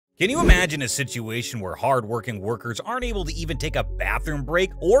Can you imagine a situation where hard-working workers aren't able to even take a bathroom break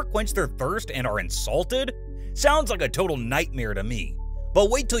or quench their thirst and are insulted? Sounds like a total nightmare to me.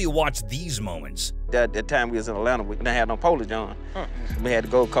 But wait till you watch these moments. That time we was in Atlanta, we didn't have no polish on. We had to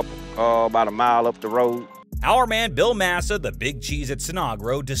go about a mile up the road. Our man Bill Massa, the big cheese at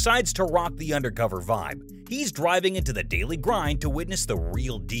Sinagro, decides to rock the undercover vibe. He's driving into the daily grind to witness the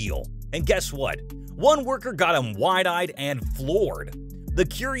real deal. And guess what? One worker got him wide-eyed and floored. The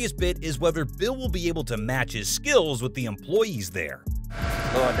curious bit is whether Bill will be able to match his skills with the employees there.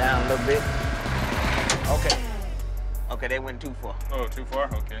 Slow it down a little bit. Okay, they went too far. Oh, too far?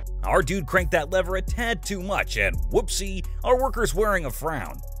 Okay. Our dude cranked that lever a tad too much, and whoopsie, our worker's wearing a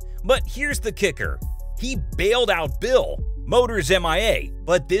frown. But here's the kicker. He bailed out Bill. Motor's MIA,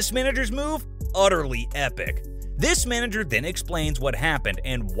 but this manager's move? Utterly epic. This manager then explains what happened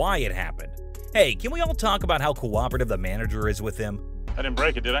and why it happened. Hey, can we all talk about how cooperative the manager is with him? I didn't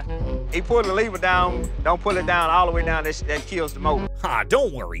break it, did I? He pulled the lever down. Don't pull it down all the way down. That kills the motor. Ha,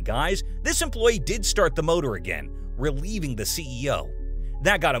 don't worry, guys. This employee did start the motor again, relieving the CEO.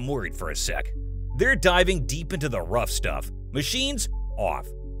 That got him worried for a sec. They're diving deep into the rough stuff. Machines, off.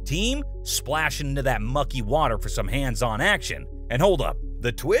 Team, splashing into that mucky water for some hands-on action. And hold up,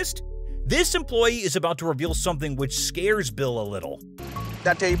 the twist? This employee is about to reveal something which scares Bill a little.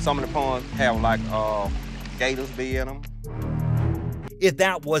 I tell you, some of the ponds have like gators be in them. If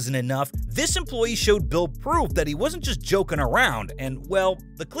that wasn't enough, this employee showed Bill proof that he wasn't just joking around, and well,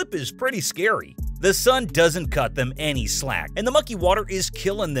 the clip is pretty scary. The sun doesn't cut them any slack, and the mucky water is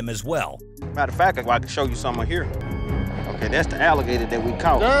killing them as well. Matter of fact, I can show you some here. Okay, that's the alligator that we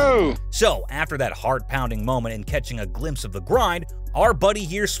caught. No! So, after that heart-pounding moment and catching a glimpse of the grind, our buddy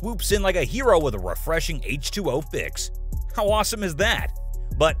here swoops in like a hero with a refreshing H2O fix. How awesome is that?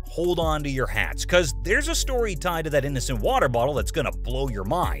 But hold on to your hats, cause there's a story tied to that innocent water bottle that's gonna blow your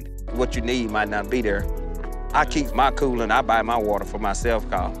mind. What you need might not be there. I keep my cool and I buy my water for myself,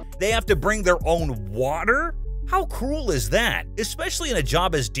 Carl. They have to bring their own water? How cruel is that? Especially in a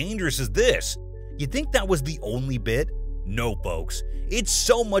job as dangerous as this. You think that was the only bit? No, folks. It's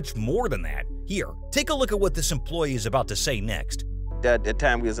so much more than that. Here, take a look at what this employee is about to say next. That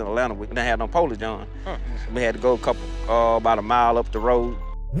time we was in Atlanta, we didn't have no polish on. We had to go about a mile up the road.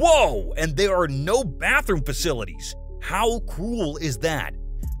 Whoa! And there are no bathroom facilities. How cruel is that?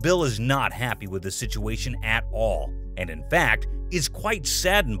 Bill is not happy with the situation at all, and in fact, is quite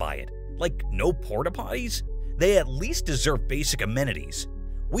saddened by it. Like, no porta potties? They at least deserve basic amenities.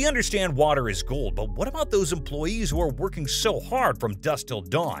 We understand water is gold, but what about those employees who are working so hard from dusk till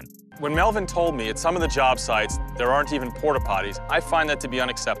dawn? When Melvin told me at some of the job sites there aren't even porta potties, I find that to be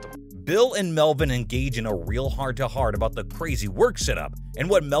unacceptable. Bill and Melvin engage in a real heart-to-heart about the crazy work setup, and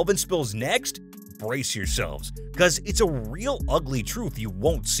what Melvin spills next? Brace yourselves, cause it's a real ugly truth you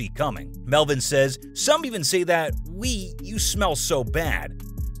won't see coming. Melvin says, some even say that, you smell so bad.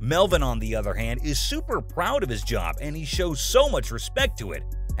 Melvin, on the other hand, is super proud of his job, and he shows so much respect to it.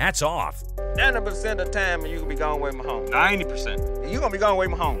 Hats off. 90% of the time you can be going away from home. 90%. You're gonna be going away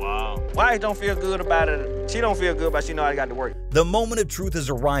from home. Wow. Wife don't feel good about it. She don't feel good, but she know I got to work. The moment of truth has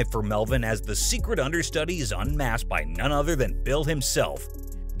arrived for Melvin as the secret understudy is unmasked by none other than Bill himself.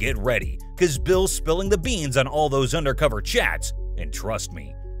 Get ready, cause Bill's spilling the beans on all those undercover chats. And trust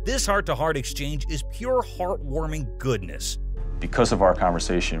me, this heart-to-heart exchange is pure heartwarming goodness. Because of our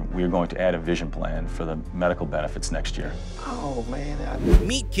conversation, we are going to add a vision plan for the medical benefits next year. Oh, man.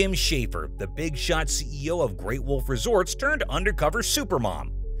 Meet Kim Schaefer, the big shot CEO of Great Wolf Resorts turned undercover supermom.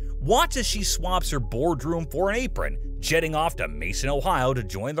 Watch as she swaps her boardroom for an apron, jetting off to Mason, Ohio to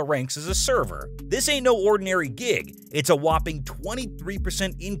join the ranks as a server. This ain't no ordinary gig. It's a whopping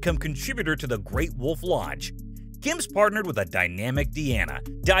 23% income contributor to the Great Wolf Lodge. Kim's partnered with a dynamic Deanna,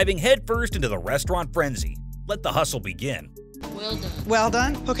 diving headfirst into the restaurant frenzy. Let the hustle begin. Well done. Well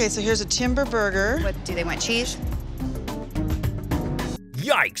done. Okay, so here's a timber burger. What, do they want cheese?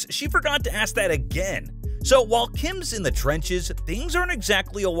 Yikes, she forgot to ask that again. So while Kim's in the trenches, things aren't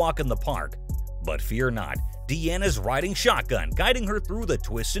exactly a walk in the park. But fear not, Deanna's riding shotgun, guiding her through the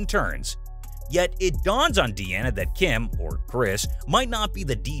twists and turns. Yet it dawns on Deanna that Kim, or Chris, might not be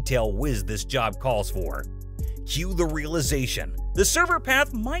the detail whiz this job calls for. Cue the realization. The server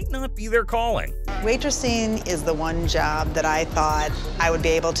path might not be their calling. Waitressing is the one job that I thought I would be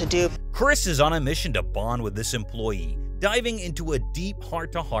able to do. Chris is on a mission to bond with this employee, diving into a deep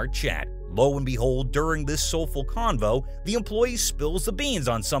heart-to-heart chat. Lo and behold, during this soulful convo, the employee spills the beans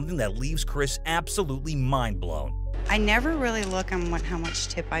on something that leaves Chris absolutely mind-blown. I never really look on how much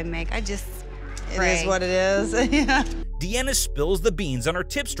tip I make. I just pray. It is what it is. Yeah. Deanna spills the beans on her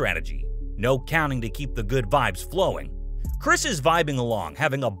tip strategy. No counting to keep the good vibes flowing. Chris is vibing along,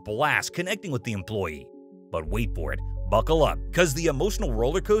 having a blast connecting with the employee. But wait for it, buckle up, cause the emotional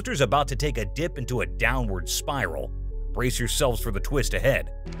roller coaster is about to take a dip into a downward spiral. Brace yourselves for the twist ahead.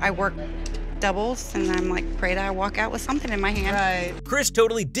 I work doubles, and I'm like, pray that I walk out with something in my hand. Right. Chris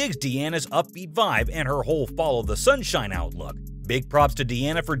totally digs Deanna's upbeat vibe and her whole follow the sunshine outlook. Big props to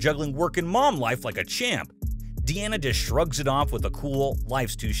Deanna for juggling work and mom life like a champ. Deanna just shrugs it off with a cool,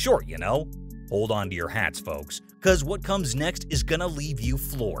 life's too short, you know? Hold on to your hats, folks, cause what comes next is gonna leave you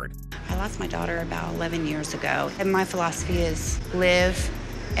floored. I lost my daughter about 11 years ago, and my philosophy is live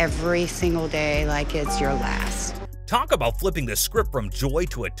every single day like it's your last. Talk about flipping the script from joy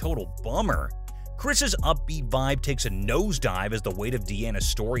to a total bummer. Chris's upbeat vibe takes a nosedive as the weight of Deanna's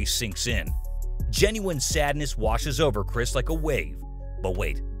story sinks in. Genuine sadness washes over Chris like a wave. But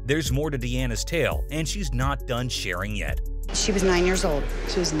wait, there's more to Deanna's tale, and she's not done sharing yet. She was 9 years old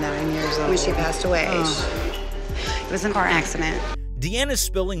She was 9 years old when she passed away. Oh. It was a car accident. Deanna's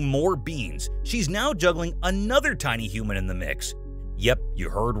spilling more beans. She's now juggling another tiny human in the mix. Yep, you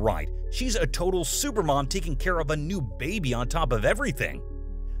heard right. She's a total supermom taking care of a new baby on top of everything.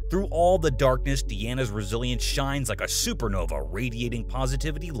 Through all the darkness, Deanna's resilience shines like a supernova, radiating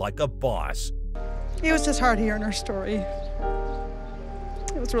positivity like a boss. It was just hard hearing her story.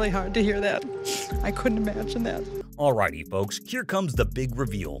 It was really hard to hear that. I couldn't imagine that. Alrighty, folks, here comes the big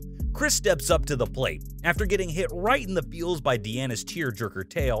reveal. Chris steps up to the plate. After getting hit right in the feels by Deanna's tearjerker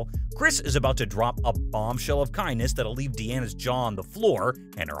tale, Chris is about to drop a bombshell of kindness that'll leave Deanna's jaw on the floor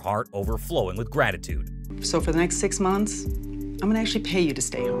and her heart overflowing with gratitude. So for the next 6 months, I'm gonna actually pay you to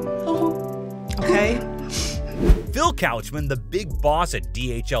stay home. Okay? Phil Couchman, the big boss at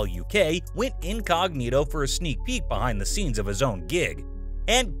DHL UK, went incognito for a sneak peek behind the scenes of his own gig.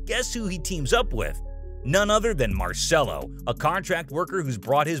 And guess who he teams up with? None other than Marcelo, a contract worker who's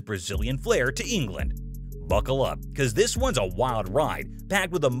brought his Brazilian flair to England. Buckle up, cause this one's a wild ride,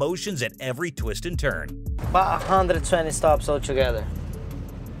 packed with emotions at every twist and turn. About 120 stops altogether.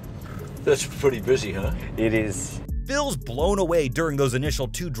 That's pretty busy, huh? It is. Phil's blown away during those initial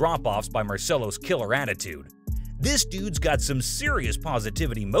 2 drop-offs by Marcelo's killer attitude. This dude's got some serious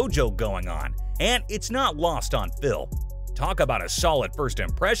positivity mojo going on, and it's not lost on Phil. Talk about a solid first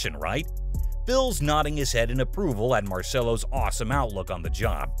impression, right? Phil's nodding his head in approval at Marcelo's awesome outlook on the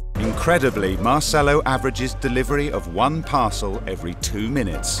job. Incredibly, Marcelo averages delivery of 1 parcel every 2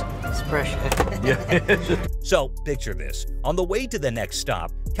 minutes. It's pressure. So, picture this. On the way to the next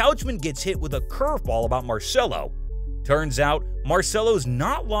stop, Couchman gets hit with a curveball about Marcelo. Turns out, Marcelo's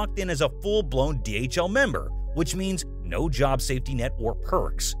not locked in as a full-blown DHL member, which means no job safety net or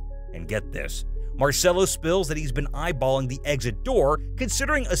perks. And get this. Marcelo spills that he's been eyeballing the exit door,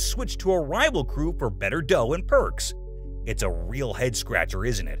 considering a switch to a rival crew for better dough and perks. It's a real head-scratcher,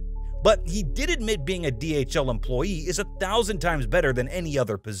 isn't it? But he did admit being a DHL employee is 1,000 times better than any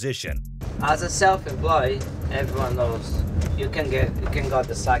other position. As a self-employed, everyone knows you can go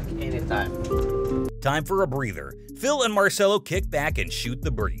the sack anytime. Time for a breather. Phil and Marcelo kick back and shoot the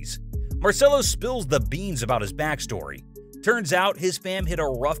breeze. Marcelo spills the beans about his backstory. Turns out his fam hit a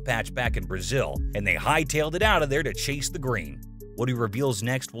rough patch back in Brazil, and they hightailed it out of there to chase the green. What he reveals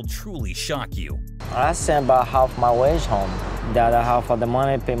next will truly shock you. I send about half my wage home. The other half of the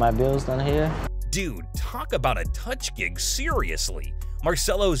money pay my bills down here. Dude, talk about a touch gig, seriously.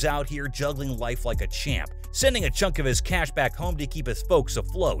 Marcelo's out here juggling life like a champ, sending a chunk of his cash back home to keep his folks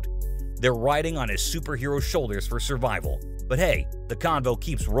afloat. They're riding on his superhero shoulders for survival. But hey, the convo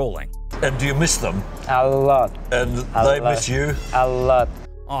keeps rolling. And do you miss them? A lot. And they miss you? A lot.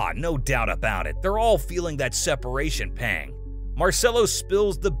 Aw, no doubt about it. They're all feeling that separation pang. Marcelo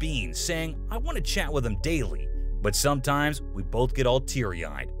spills the beans, saying, I want to chat with him daily, but sometimes we both get all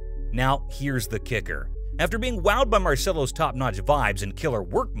teary-eyed. Now, here's the kicker. After being wowed by Marcelo's top-notch vibes and killer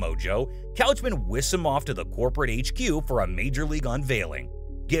work mojo, Couchman whisks him off to the corporate HQ for a major league unveiling.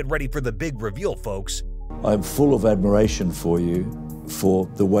 Get ready for the big reveal, folks. I'm full of admiration for you, for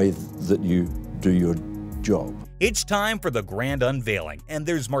the way that you do your job. It's time for the grand unveiling, and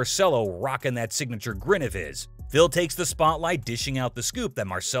there's Marcelo rocking that signature grin of his. Phil takes the spotlight, dishing out the scoop that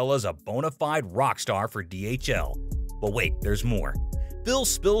Marcelo's a bona fide rock star for DHL. But wait, there's more. Phil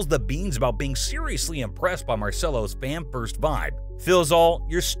spills the beans about being seriously impressed by Marcelo's fan-first vibe. Phil's all,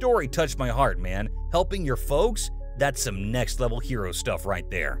 your story touched my heart, man. Helping your folks? That's some next-level hero stuff right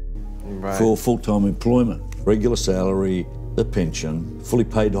there. Right. For full-time employment, regular salary, the pension, fully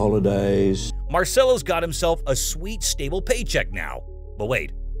paid holidays. Marcelo's got himself a sweet, stable paycheck now. But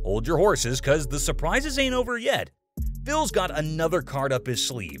wait, hold your horses, cause the surprises ain't over yet. Phil's got another card up his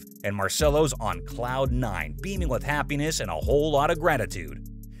sleeve, and Marcelo's on cloud 9, beaming with happiness and a whole lot of gratitude.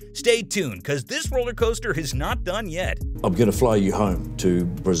 Stay tuned, because this roller coaster is not done yet. I'm going to fly you home to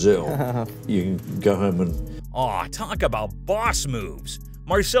Brazil. You can go home and... Aw, talk about boss moves.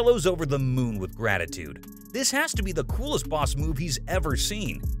 Marcelo's over the moon with gratitude. This has to be the coolest boss move he's ever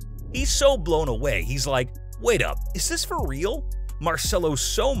seen. He's so blown away, he's like, wait up, is this for real? Marcelo's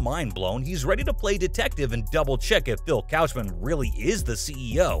so mind-blown, he's ready to play detective and double-check if Phil Couchman really is the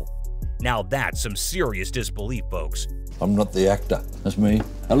CEO. Now that's some serious disbelief, folks. I'm not the actor. That's me.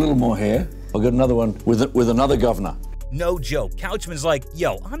 A little more hair. I've got another one with another governor. No joke, Couchman's like,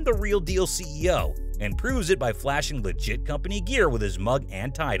 yo, I'm the real deal CEO, and proves it by flashing legit company gear with his mug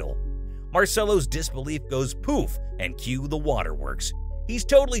and title. Marcelo's disbelief goes poof, and cue the waterworks. He's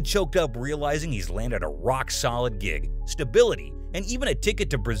totally choked up realizing he's landed a rock-solid gig, stability, and even a ticket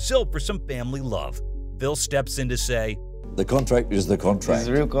to Brazil for some family love. Phil steps in to say, the contract is the contract. It's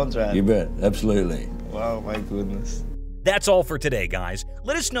a real contract. You bet, absolutely. Wow, my goodness. That's all for today, guys.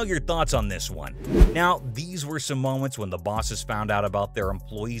 Let us know your thoughts on this one. Now, these were some moments when the bosses found out about their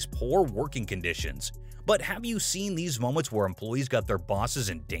employees' poor working conditions. But have you seen these moments where employees got their bosses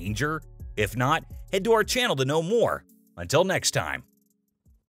in danger? If not, head to our channel to know more. Until next time.